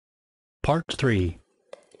Part 3.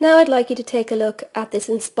 Now I'd like you to take a look at this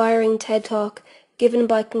inspiring TED Talk given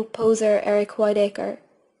by composer Eric Whiteacre.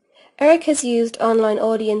 Eric has used online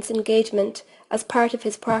audience engagement as part of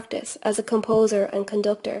his practice as a composer and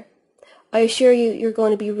conductor. I assure you, you're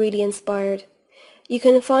going to be really inspired. You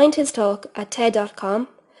can find his talk at TED.com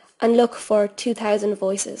and look for 2000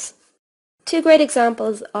 Voices. Two great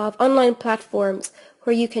examples of online platforms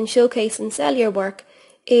where you can showcase and sell your work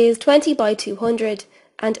is 20 by 200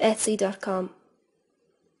 and Etsy.com.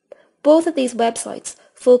 Both of these websites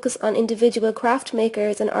focus on individual craft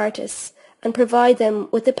makers and artists and provide them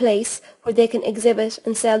with a place where they can exhibit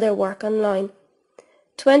and sell their work online.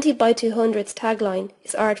 20 by 200's tagline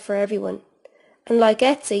is art for everyone, and like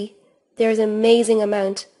Etsy, there is an amazing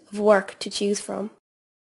amount of work to choose from.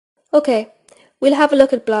 Okay, we'll have a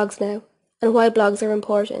look at blogs now and why blogs are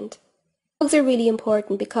important. Blogs are really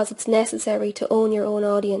important because it's necessary to own your own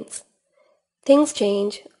audience. Things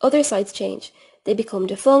change, other sites change, they become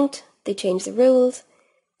defunct, they change the rules.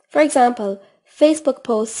 For example, Facebook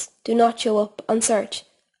posts do not show up on search,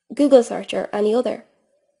 Google search or any other.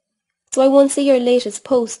 So I won't see your latest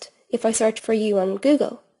post if I search for you on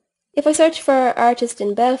Google. If I search for an artist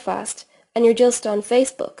in Belfast and you're just on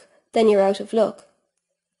Facebook, then you're out of luck.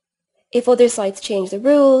 If other sites change the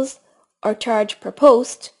rules or charge per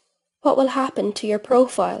post, what will happen to your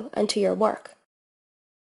profile and to your work?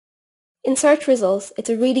 In search results,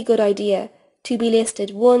 it's a really good idea to be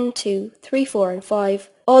listed 1, 2, 3, 4 and 5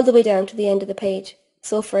 all the way down to the end of the page.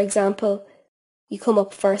 So for example, you come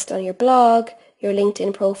up first on your blog, your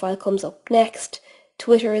LinkedIn profile comes up next,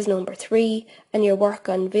 Twitter is number 3 and your work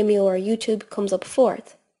on Vimeo or YouTube comes up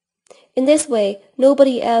 4th. In this way,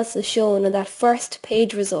 nobody else is shown on that first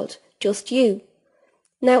page result, just you.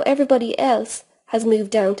 Now everybody else has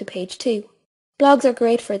moved down to page 2. Blogs are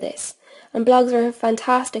great for this, and blogs are a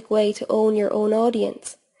fantastic way to own your own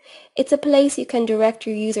audience. It's a place you can direct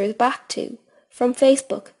your users back to, from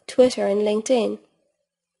Facebook, Twitter and LinkedIn.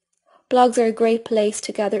 Blogs are a great place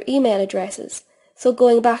to gather email addresses, so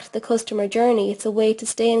going back to the customer journey, it's a way to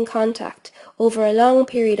stay in contact over a long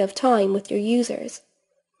period of time with your users.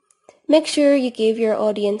 Make sure you give your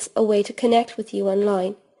audience a way to connect with you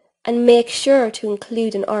online, and make sure to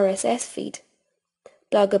include an RSS feed.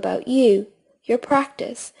 Blog about you, your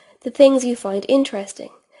practice, the things you find interesting,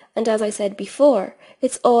 and as I said before,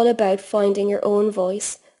 it's all about finding your own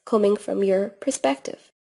voice coming from your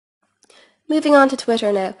perspective. Moving on to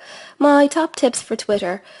Twitter now. My top tips for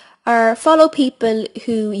Twitter are follow people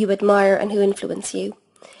who you admire and who influence you.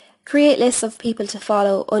 Create lists of people to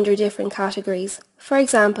follow under different categories. For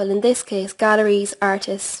example, in this case, galleries,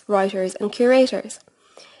 artists, writers and curators.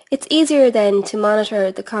 It's easier then to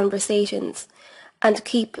monitor the conversations and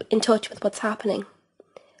keep in touch with what's happening.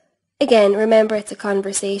 Again, remember it's a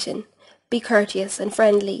conversation. Be courteous and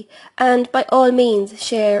friendly, and by all means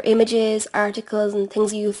share images, articles and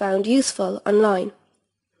things you found useful online.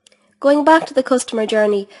 Going back to the customer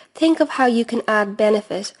journey, think of how you can add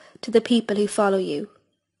benefit to the people who follow you.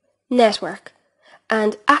 Network,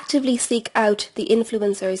 and actively seek out the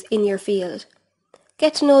influencers in your field.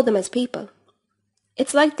 Get to know them as people.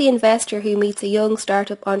 It's like the investor who meets a young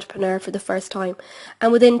startup entrepreneur for the first time,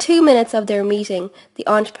 and within 2 minutes of their meeting, the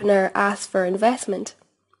entrepreneur asks for investment.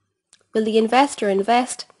 Will the investor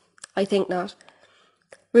invest? I think not.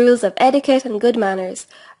 Rules of etiquette and good manners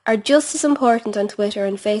are just as important on Twitter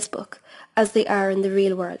and Facebook as they are in the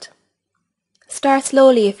real world. Start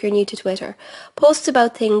slowly if you're new to Twitter. Post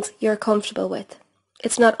about things you're comfortable with.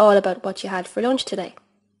 It's not all about what you had for lunch today.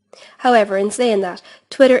 However, in saying that,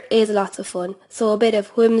 Twitter is lots of fun, so a bit of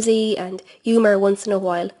whimsy and humour once in a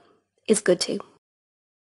while is good too.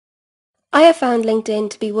 I have found LinkedIn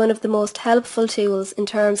to be one of the most helpful tools in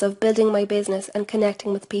terms of building my business and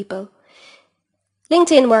connecting with people.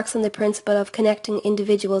 LinkedIn works on the principle of connecting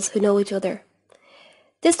individuals who know each other.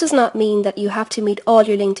 This does not mean that you have to meet all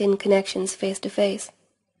your LinkedIn connections face to face,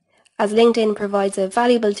 as LinkedIn provides a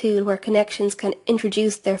valuable tool where connections can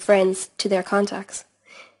introduce their friends to their contacts.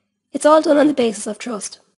 It's all done on the basis of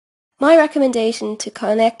trust. My recommendation to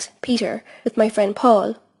connect Peter with my friend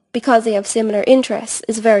Paul, because they have similar interests,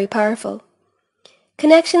 is very powerful.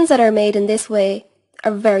 Connections that are made in this way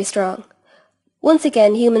are very strong. Once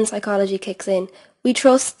again, human psychology kicks in. We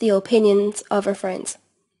trust the opinions of our friends.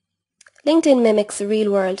 LinkedIn mimics the real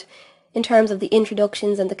world in terms of the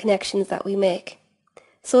introductions and the connections that we make.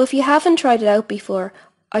 So if you haven't tried it out before,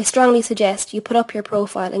 I strongly suggest you put up your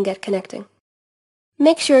profile and get connecting.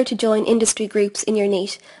 Make sure to join industry groups in your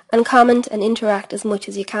niche and comment and interact as much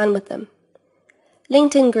as you can with them.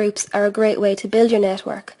 LinkedIn groups are a great way to build your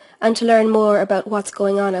network and to learn more about what's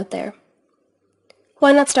going on out there.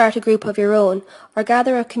 Why not start a group of your own or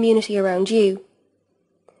gather a community around you?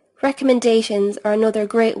 Recommendations are another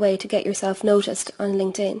great way to get yourself noticed on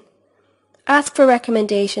LinkedIn. Ask for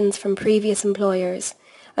recommendations from previous employers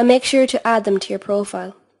and make sure to add them to your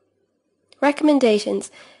profile. Recommendations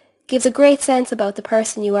gives a great sense about the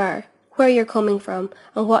person you are, where you're coming from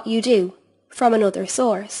and what you do from another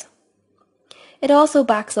source. It also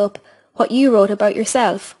backs up what you wrote about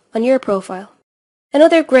yourself on your profile.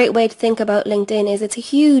 Another great way to think about LinkedIn is it's a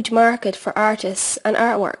huge market for artists and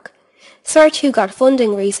artwork. Search who got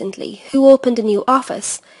funding recently, who opened a new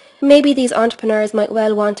office. Maybe these entrepreneurs might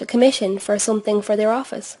well want a commission for something for their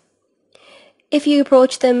office. If you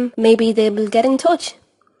approach them, maybe they will get in touch.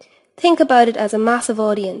 Think about it as a massive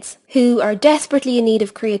audience who are desperately in need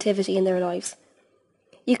of creativity in their lives.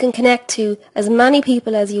 You can connect to as many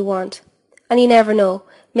people as you want, and you never know,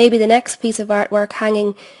 maybe the next piece of artwork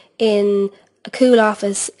hanging in a cool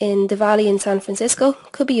office in the Valley in San Francisco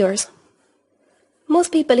could be yours.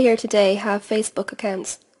 Most people here today have Facebook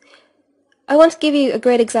accounts. I want to give you a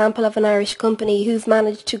great example of an Irish company who've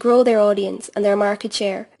managed to grow their audience and their market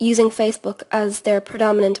share using Facebook as their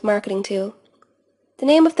predominant marketing tool. The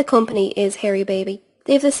name of the company is Hairy Baby.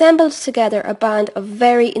 They've assembled together a band of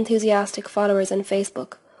very enthusiastic followers on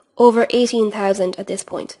Facebook, over 18,000 at this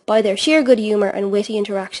point, by their sheer good humour and witty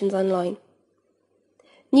interactions online.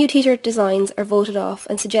 New t-shirt designs are voted off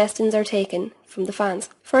and suggestions are taken from the fans.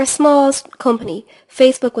 For a small company,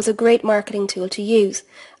 Facebook was a great marketing tool to use,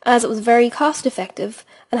 as it was very cost effective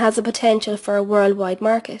and has the potential for a worldwide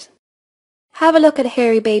market. Have a look at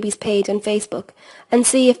Hairy Baby's page on Facebook and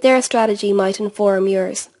see if their strategy might inform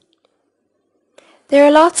yours. There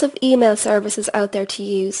are lots of email services out there to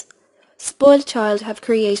use. Spoiled Child have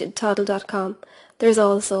created Toddle.com. There's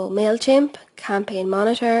also MailChimp, Campaign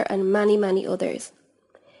Monitor and many others.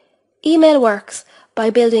 Email works by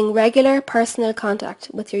building regular personal contact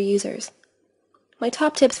with your users. My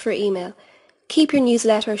top tips for email: keep your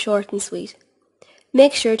newsletter short and sweet.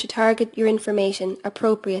 Make sure to target your information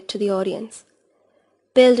appropriate to the audience.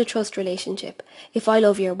 Build a trust relationship. If I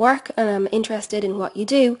love your work and I'm interested in what you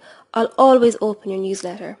do, I'll always open your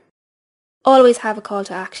newsletter. Always have a call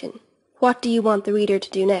to action. What do you want the reader to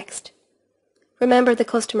do next? Remember the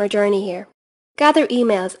customer journey here. Gather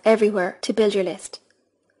emails everywhere to build your list.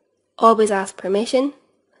 Always ask permission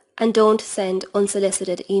and don't send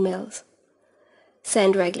unsolicited emails.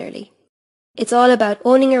 Send regularly. It's all about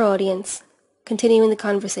owning your audience, continuing the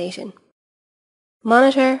conversation.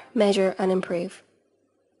 Monitor, measure and improve.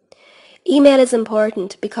 Email is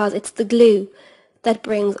important because it's the glue that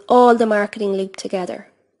brings all the marketing loop together.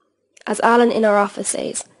 As Alan in our office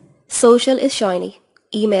says, social is shiny,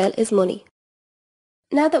 email is money.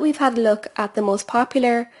 Now that we've had a look at the most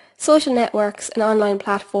popular social networks and online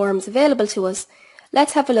platforms available to us,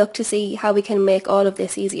 let's have a look to see how we can make all of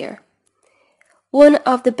this easier. One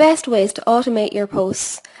of the best ways to automate your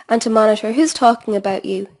posts and to monitor who's talking about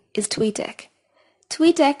you is TweetDeck.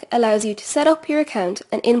 TweetDeck allows you to set up your account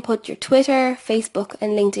and input your Twitter, Facebook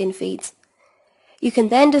and LinkedIn feeds. You can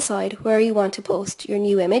then decide where you want to post your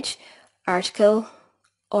new image, article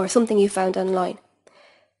or something you found online.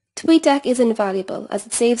 TweetDeck is invaluable as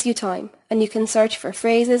it saves you time and you can search for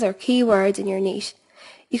phrases or keywords in your niche.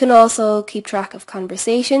 You can also keep track of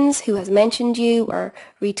conversations, who has mentioned you or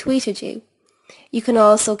retweeted you. You can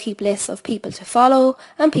also keep lists of people to follow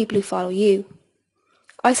and people who follow you.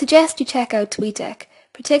 I suggest you check out TweetDeck,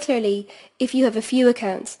 particularly if you have a few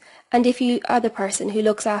accounts and if you are the person who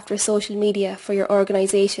looks after social media for your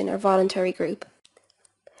organisation or voluntary group.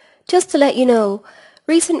 Just to let you know,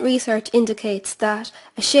 recent research indicates that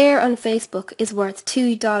a share on Facebook is worth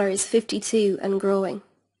 $2.52 and growing.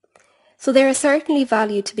 So there is certainly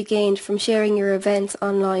value to be gained from sharing your events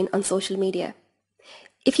online on social media.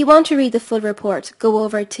 If you want to read the full report, go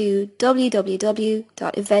over to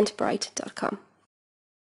www.eventbrite.com.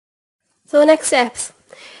 So next steps: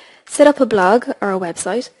 set up a blog or a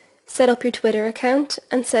website, set up your Twitter account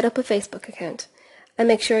and set up a Facebook account, and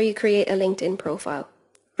make sure you create a LinkedIn profile.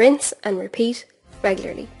 Rinse and repeat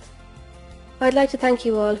regularly. I'd like to thank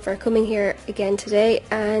you all for coming here again today,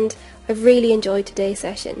 and I've really enjoyed today's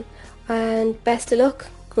session. And best of luck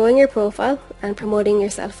growing your profile and promoting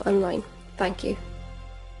yourself online. Thank you.